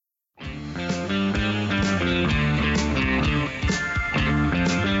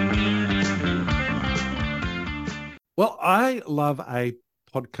Well, I love a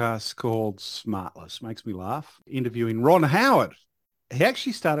podcast called Smartless. Makes me laugh. Interviewing Ron Howard. He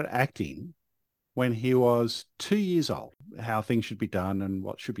actually started acting when he was 2 years old, how things should be done and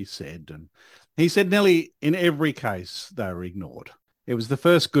what should be said. And he said nearly in every case they were ignored. It was the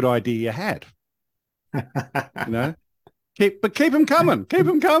first good idea you had, you know. Keep them coming, keep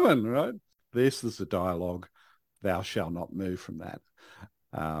them coming, right? This is the dialogue. Thou shalt not move from that.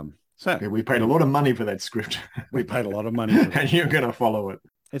 So Yeah, we paid a lot of money for that script. we paid a lot of money for that. And you're going to follow it.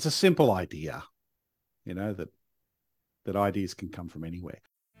 It's a simple idea, that ideas can come from anywhere.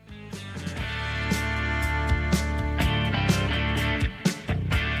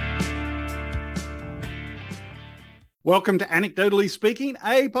 Welcome to Anecdotally Speaking,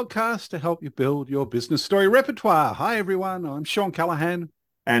 a podcast to help you build your business story repertoire. Hi, everyone. I'm Sean Callahan.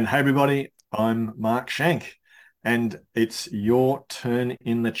 And hey, everybody, I'm Mark Shank. And it's your turn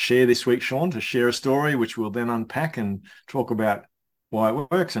in the chair this week, Sean, to share a story, which we'll then unpack and talk about why it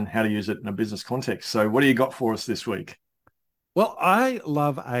works and how to use it in a business context. So what do you got for us this week? Well, I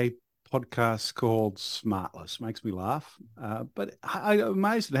love a podcast called Smartless. Makes me laugh. But I'm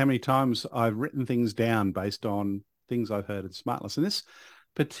amazed at how many times I've written things down based on things I've heard at Smartless. And this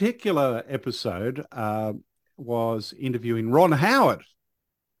particular episode was interviewing Ron Howard.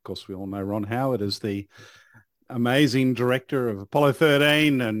 Of course, we all know Ron Howard as the amazing director of Apollo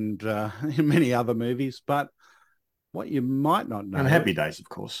 13 and many other movies. But what you might not know... And Happy Days, of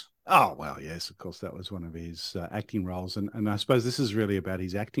course. Oh, well, yes, of course, that was one of his acting roles. And I suppose this is really about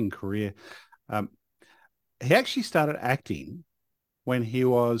his acting career. He actually started acting when he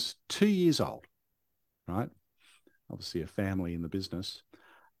was 2 years old, right? Obviously a family in the business.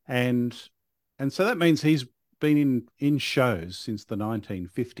 And so that means he's been in shows since the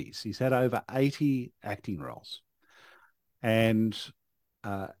 1950s. He's had over 80 acting roles. And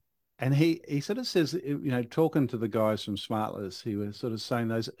he sort of says, talking to the guys from Smartless, he was sort of saying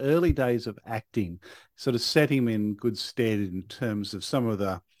those early days of acting sort of set him in good stead in terms of some of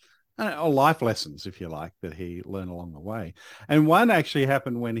the life lessons, if you like, that he learned along the way. And one actually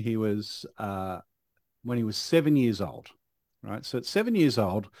happened when he was 7 years old, right? So at 7 years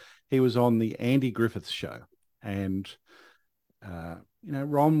old, he was on the Andy Griffith Show. And,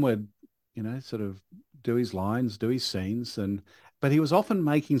 Ron would, sort of do his lines, do his scenes, but he was often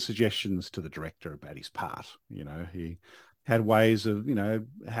making suggestions to the director about his part. He had ways of,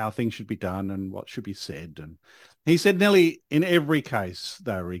 how things should be done and what should be said. And he said nearly in every case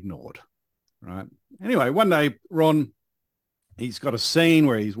they were ignored, right? Anyway, one day, Ron, he's got a scene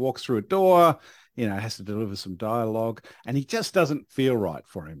where he walks through a door, has to deliver some dialogue, and he just doesn't feel right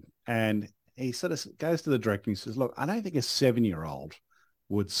for him. And he sort of goes to the director and he says, look, I don't think a 7-year-old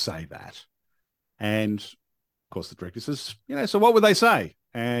would say that. And of course, the director says, so what would they say?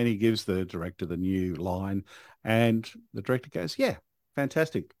 And he gives the director the new line. And the director goes, yeah,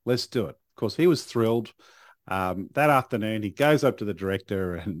 fantastic. Let's do it. Of course, he was thrilled. That afternoon, he goes up to the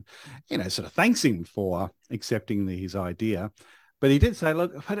director and, sort of thanks him for accepting his idea. But he did say,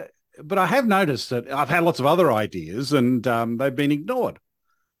 look, but I have noticed that I've had lots of other ideas and they've been ignored.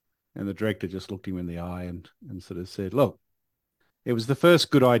 And the director just looked him in the eye and sort of said, look, it was the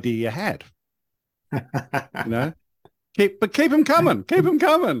first good idea you had. Keep them coming,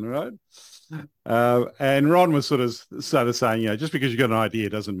 right? And Ron was sort of saying, just because you've got an idea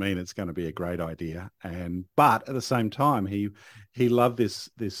doesn't mean it's going to be a great idea. But at the same time, he loved this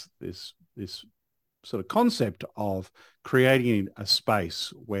sort of concept of creating a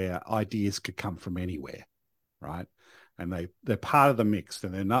space where ideas could come from anywhere, right? And they're part of the mix,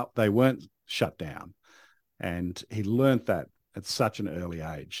 and they weren't shut down. And he learned that at such an early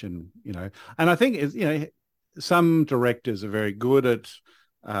age. And I think some directors are very good at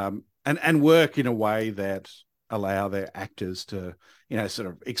and work in a way that allow their actors to sort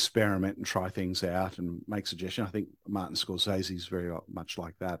of experiment and try things out and make suggestions. I think Martin Scorsese is very much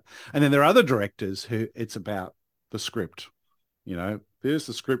like that. And then there are other directors who it's about the script. There's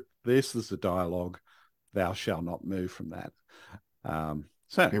the script, this is the dialogue, thou shalt not move from that.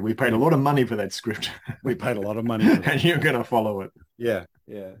 So yeah, we paid a lot of money for that script. We paid a lot of money for that. And you're going to follow it. Yeah.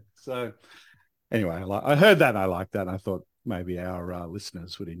 So anyway, I heard that and I liked that. And I thought maybe our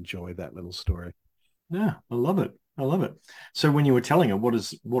listeners would enjoy that little story. Yeah, I love it. So when you were telling it, what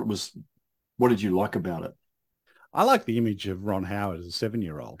did you like about it? I like the image of Ron Howard as a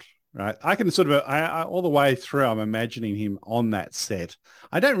 7-year-old. Right. I can sort of, all the way through, I'm imagining him on that set.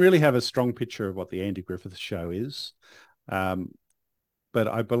 I don't really have a strong picture of what the Andy Griffith Show is. But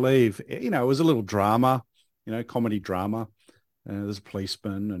I believe, it was a little drama, comedy drama. There's a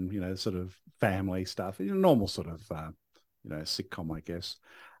policeman and, sort of family stuff, normal sort of, sitcom, I guess.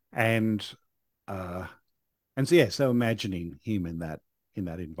 And And so, yeah, so imagining him in that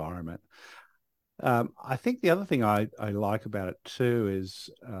environment. I think the other thing I like about it too is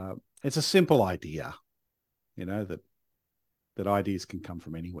it's a simple idea, that ideas can come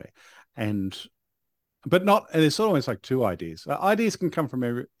from anywhere, and but not. And it's almost like two ideas. Ideas can come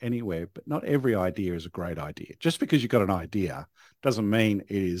from anywhere, but not every idea is a great idea. Just because you've got an idea doesn't mean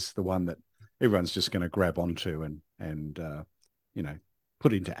it is the one that everyone's just going to grab onto and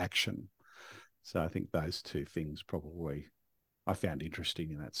put into action. So I think those two things probably I found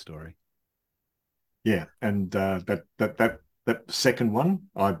interesting in that story. Yeah, and that second one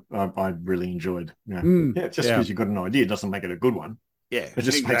I really enjoyed. Yeah, Mm, yeah. Just yeah, because you've got an idea doesn't make it a good one. yeah, It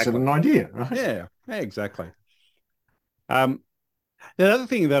just makes it exactly. an idea, right? Yeah, yeah, exactly. Um, the other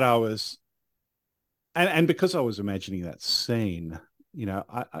thing that I was, and because I was imagining that scene,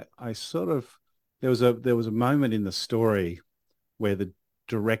 I sort of there was a moment in the story where the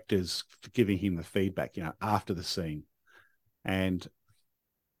director's giving him the feedback, after the scene, and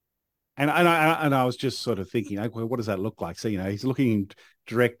and I was just sort of thinking, like, well, what does that look like? So he's looking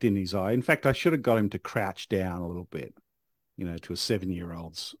direct in his eye. In fact, I should have got him to crouch down a little bit, to a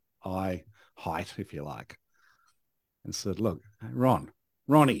 7-year-old's eye height, if you like, and said, "Look,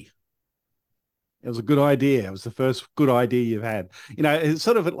 Ronnie, it was a good idea. It was the first good idea you've had." It's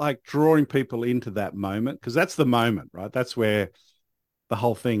sort of like drawing people into that moment, because that's the moment, right? That's where the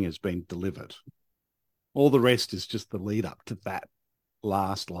whole thing has been delivered. All the rest is just the lead up to that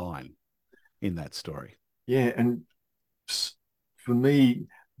last line in that story. Yeah, and for me,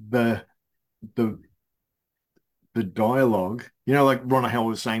 the the the dialogue, like Ron Howell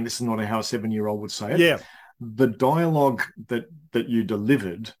was saying, this is not how a 7-year-old would say it. Yeah. The dialogue that you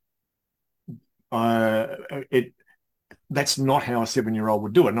delivered, uh, it that's not how a 7-year-old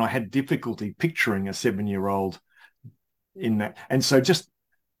would do it. And I had difficulty picturing a 7-year-old in that. And so just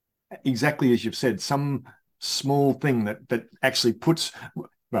exactly as you've said, some small thing that actually puts,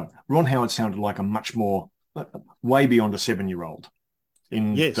 well, Ron Howard sounded like a much more, way beyond a 7-year-old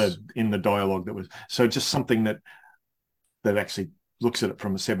in Yes. the dialogue that was. So just something that actually looks at it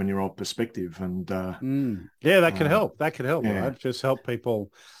from a 7-year-old perspective. And Yeah, that could help. That could help, yeah, right? Just help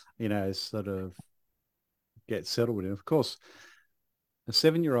people, sort of get settled with it. Of course, a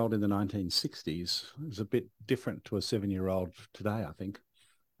 7-year-old in the 1960s is a bit different to a 7-year-old today, I think.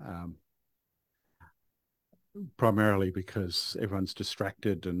 Um, Primarily because everyone's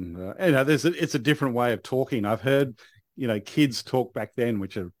distracted and it's a different way of talking. I've heard kids talk back then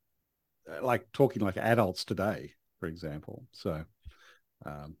which are like talking like adults today, for example. So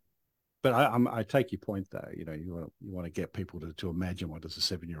um, but I take your point though. You want to get people to imagine what does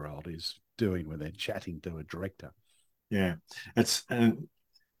a 7-year-old is doing when they're chatting to a director. yeah, it's and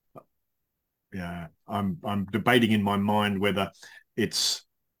yeah, I'm debating in my mind whether it's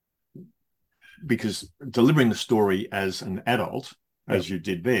because delivering the story as an adult, Yeah. as you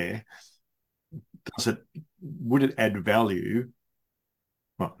did there, would it add value?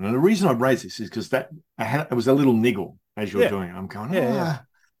 Well, and the reason I raise this is because it was a little niggle as you're Yeah. doing it. I'm going, Yeah.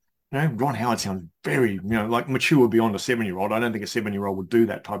 Ron Howard sounds very, like mature beyond a 7-year-old. I don't think a 7-year-old would do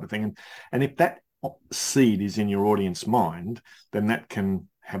that type of thing. And if that seed is in your audience mind, then that can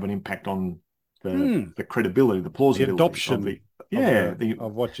have an impact on the credibility, the The plausibility of adoption the, yeah,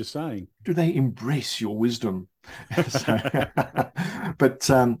 of what you're saying. do they embrace your wisdom? So, but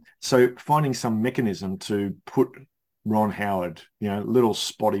so finding some mechanism to put Ron Howard, little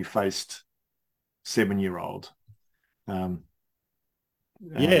spotty faced 7-year-old, Yeah,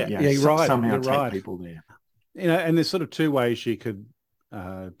 yeah, you're right. somehow You're take right. people there. And there's sort of two ways you could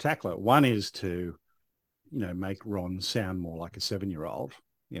tackle it. One is to, make Ron sound more like a 7-year-old,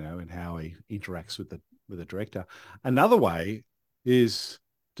 in how he interacts with the director. Another way is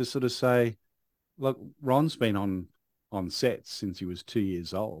to sort of say, look, Ron's been on set since he was 2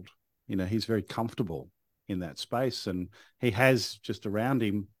 years old. He's very comfortable in that space, and he has just around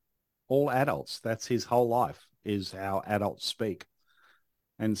him all adults. That's his whole life, is how adults speak.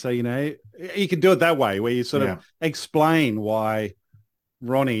 And so, you can do it that way, where you sort Yeah, of explain why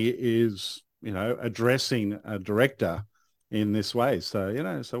Ronnie is, addressing a director in this way. So,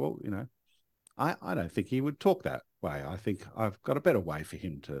 I don't think he would talk that way. I think I've got a better way for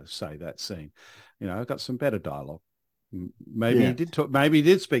him to say that scene. I've got some better dialogue. Maybe he yeah, did talk. Maybe he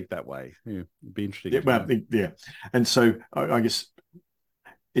did speak that way. Yeah, it'd be interesting yeah. to Well, know. yeah, and so I guess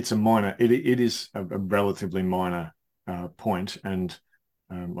it's a minor. It is a relatively minor point, and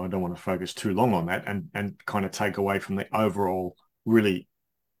I don't want to focus too long on that, and kind of take away from the overall really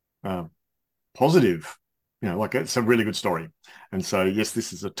uh, positive. Like it's a really good story, and so yes,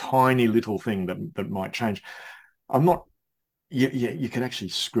 this is a tiny little thing that might change. I'm not. Yeah, you can actually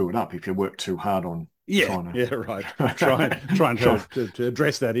screw it up if you work too hard on Right. Trying to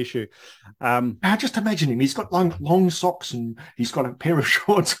address that issue. Just imagine him. He's got long socks and he's got a pair of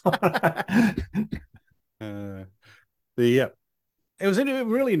shorts on. It was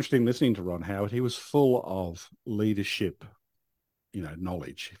really interesting listening to Ron Howard. He was full of leadership,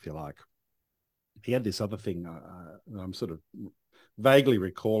 knowledge, if you like. He had this other thing I'm sort of vaguely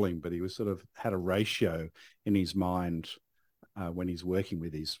recalling, but he was sort of had a ratio in his mind when he's working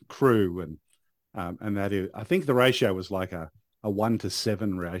with his crew, and that is, I think the ratio was like a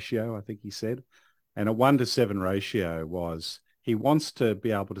 1-to-7 ratio, I think he said. And a 1-to-7 ratio was he wants to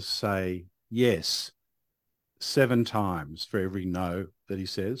be able to say yes 7 times for every no that he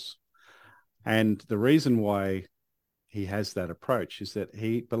says. And the reason why he has that approach is that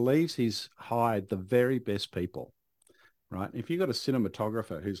he believes he's hired the very best people, right? If you've got a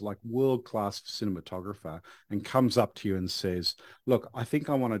cinematographer who's like world-class cinematographer and comes up to you and says, look, I think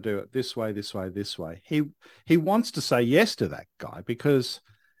I want to do it this way, this way, this way. He wants to say yes to that guy because,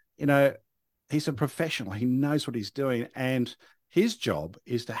 he's a professional. He knows what he's doing. And his job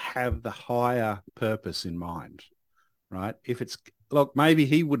is to have the higher purpose in mind, right? Look, maybe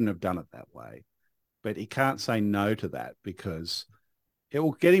he wouldn't have done it that way, but he can't say no to that because it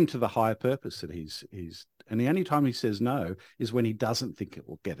will get him to the higher purpose that he's and the only time he says no is when he doesn't think it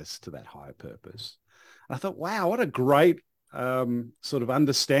will get us to that higher purpose. And I thought, wow, what a great sort of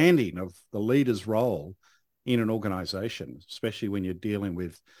understanding of the leader's role in an organization, especially when you're dealing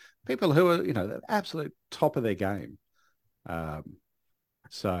with people who are, the absolute top of their game.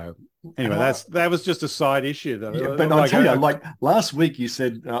 So anyway, that was just a side issue. But I'll tell you, like last week you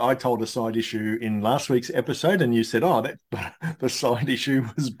said, I told a side issue in last week's episode and you said, the side issue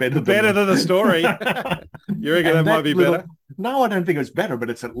was better than the story. You reckon that might be better? No, I don't think it's better, but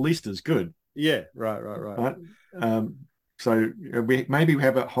it's at least as good. Yeah, right. So maybe we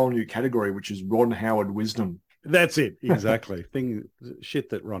have a whole new category, which is Ron Howard wisdom. That's it. Exactly.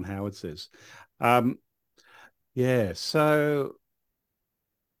 Shit that Ron Howard says. So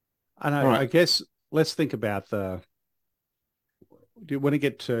I know. Right. I guess let's think about do you want to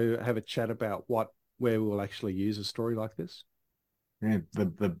get to have a chat about where we'll actually use a story like this? Yeah,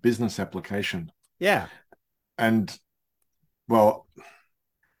 the business application. Yeah. And well,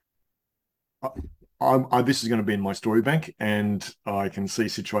 this is going to be in my story bank, and I can see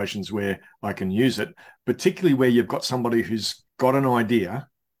situations where I can use it, particularly where you've got somebody who's got an idea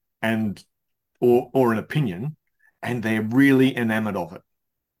or an opinion, and they're really enamored of it.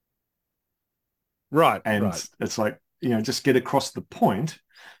 Right. And it's like, just get across the point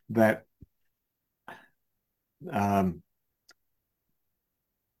that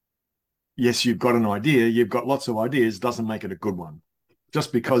yes, you've got an idea, you've got lots of ideas, doesn't make it a good one.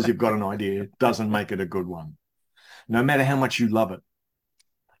 Just because you've got an idea doesn't make it a good one, no matter how much you love it.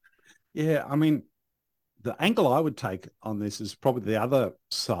 Yeah, I mean, the angle I would take on this is probably the other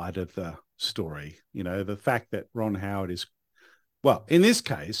side of the story, the fact that Ron Howard is, well, in this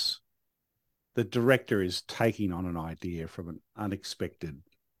case, the director is taking on an idea from an unexpected,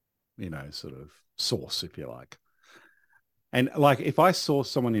 sort of source, if you like. And like, if I saw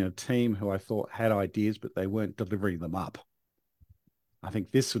someone in a team who I thought had ideas, but they weren't delivering them up, I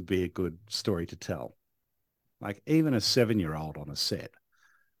think this would be a good story to tell. Like even a 7-year-old on a set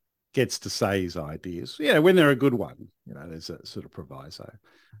gets to say his ideas, when they're a good one, there's a sort of proviso.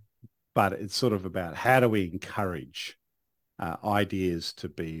 But it's sort of about how do we encourage ideas to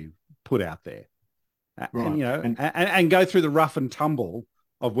be put out there, right. and go through the rough and tumble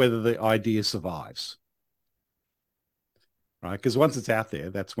of whether the idea survives, right? Because once it's out there,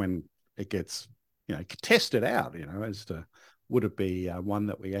 that's when it gets, tested out, as to would it be one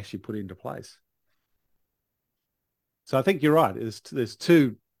that we actually put into place. So I think you're right. There's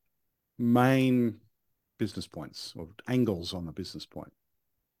 2 main business points or angles on the business point.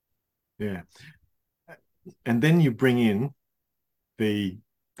 Yeah. And then you bring in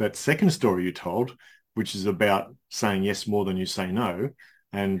that second story you told, which is about saying yes more than you say no.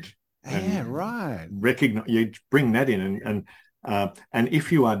 And right. You bring that in and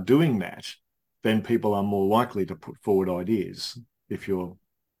if you are doing that, then people are more likely to put forward ideas. If you're,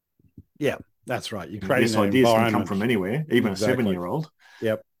 yeah, that's right. You're creating ideas can come from anywhere, even exactly. A 7-year-old.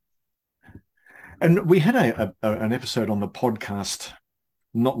 Yep. And we had an episode on the podcast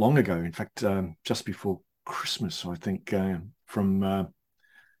not long ago. In fact, just before Christmas, I think, from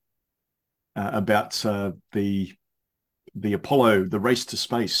about the Apollo, the race to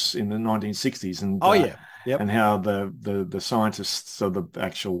space in the 1960s, and and how the scientists, or the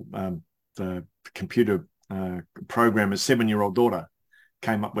actual the computer programmer's 7-year-old daughter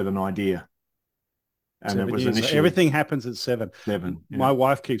came up with an idea, And it 7 was years. initially Everything happens at 7. 7. Yeah. My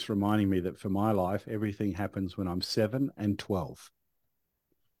wife keeps reminding me that for my life, everything happens when I'm 7 and 12.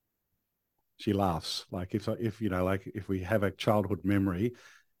 She laughs like if you know, like if we have a childhood memory,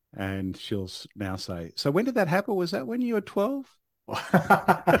 and she'll now say, "So when did that happen? Was that when you were 12?"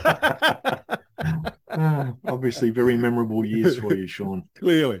 Obviously, very memorable years for you, Sean.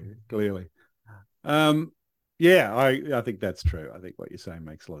 Clearly. Yeah, I think that's true. I think what you're saying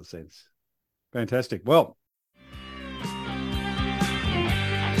makes a lot of sense. Fantastic. Well,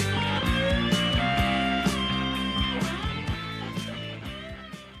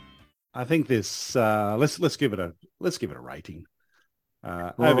 I think this let's give it a rating.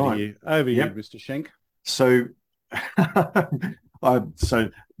 Over to you, Mr. Schenk. So, so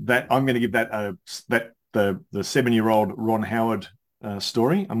that I'm going to give that the 7-year-old Ron Howard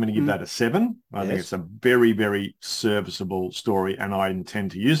story. I'm going to give that a 7. I think it's a very, very serviceable story, and I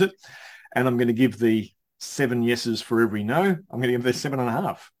intend to use it. And I'm going to give the 7 yeses for every no. I'm going to give it a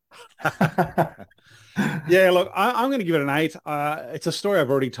 7.5. Yeah, look, I'm going to give it an 8. It's a story I've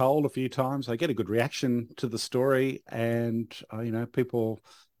already told a few times. I get a good reaction to the story, and people,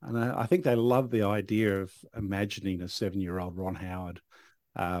 and I think they love the idea of imagining a 7-year-old Ron Howard,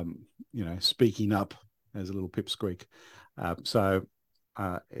 speaking up as a little pipsqueak. So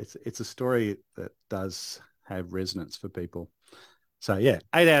it's a story that does have resonance for people. So yeah,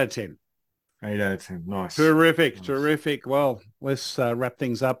 8 out of 10. 8 out of 10. Nice. Terrific. Well, let's wrap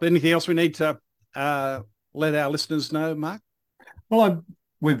things up. Anything else we need to let our listeners know, Mark? Well,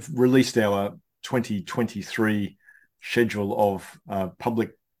 we've released our 2023 schedule of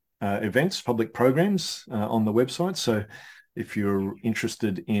public events, public programs on the website. So if you're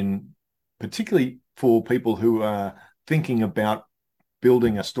interested in, particularly for people who are thinking about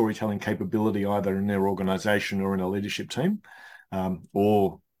building a storytelling capability either in their organization or in a leadership team,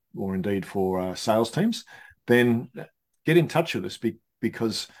 or indeed for sales teams, then get in touch with us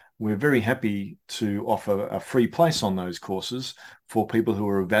because we're very happy to offer a free place on those courses for people who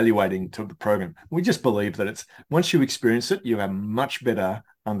are evaluating to the program. We just believe that once you experience it, you have a much better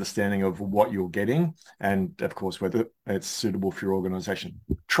understanding of what you're getting and, of course, whether it's suitable for your organization.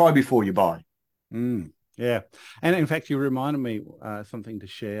 Try before you buy. Yeah. And in fact, you reminded me something to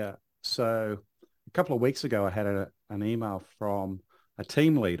share. So a couple of weeks ago, I had an email from a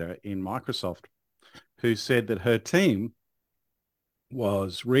team leader in Microsoft who said that her team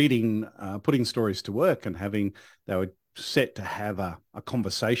was reading Putting Stories to Work, and they were set to have a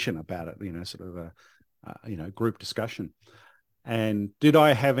conversation about it, sort of a group discussion. And did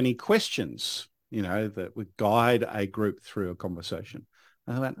I have any questions, that would guide a group through a conversation?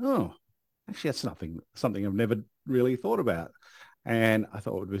 And I went, oh, actually, that's something I've never really thought about. And I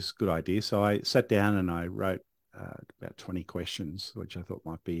thought it was a good idea. So I sat down and I wrote about 20 questions, which I thought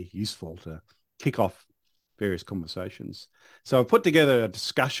might be useful to kick off various conversations. So I put together a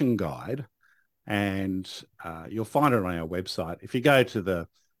discussion guide, and you'll find it on our website. If you go to the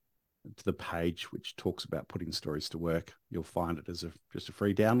page which talks about putting stories to work, you'll find it as just a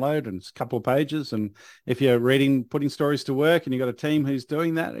free download, and it's a couple of pages. And if you're reading Putting Stories to Work and you've got a team who's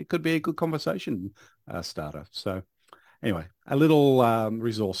doing that, it could be a good conversation starter. So anyway, a little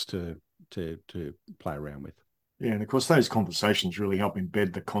resource to play around with. Yeah, and of course, those conversations really help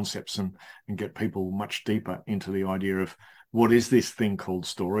embed the concepts and get people much deeper into the idea of what is this thing called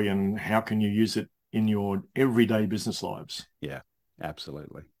story and how can you use it in your everyday business lives. Yeah,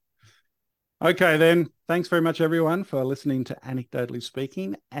 absolutely. Okay, then. Thanks very much, everyone, for listening to Anecdotally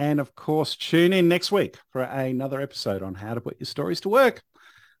Speaking. And, of course, tune in next week for another episode on how to put your stories to work.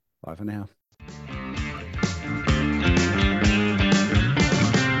 Bye for now.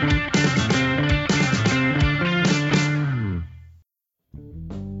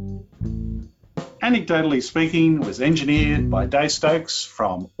 Anecdotally Speaking was engineered by Dave Stokes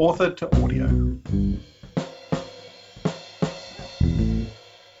from Author to Audio.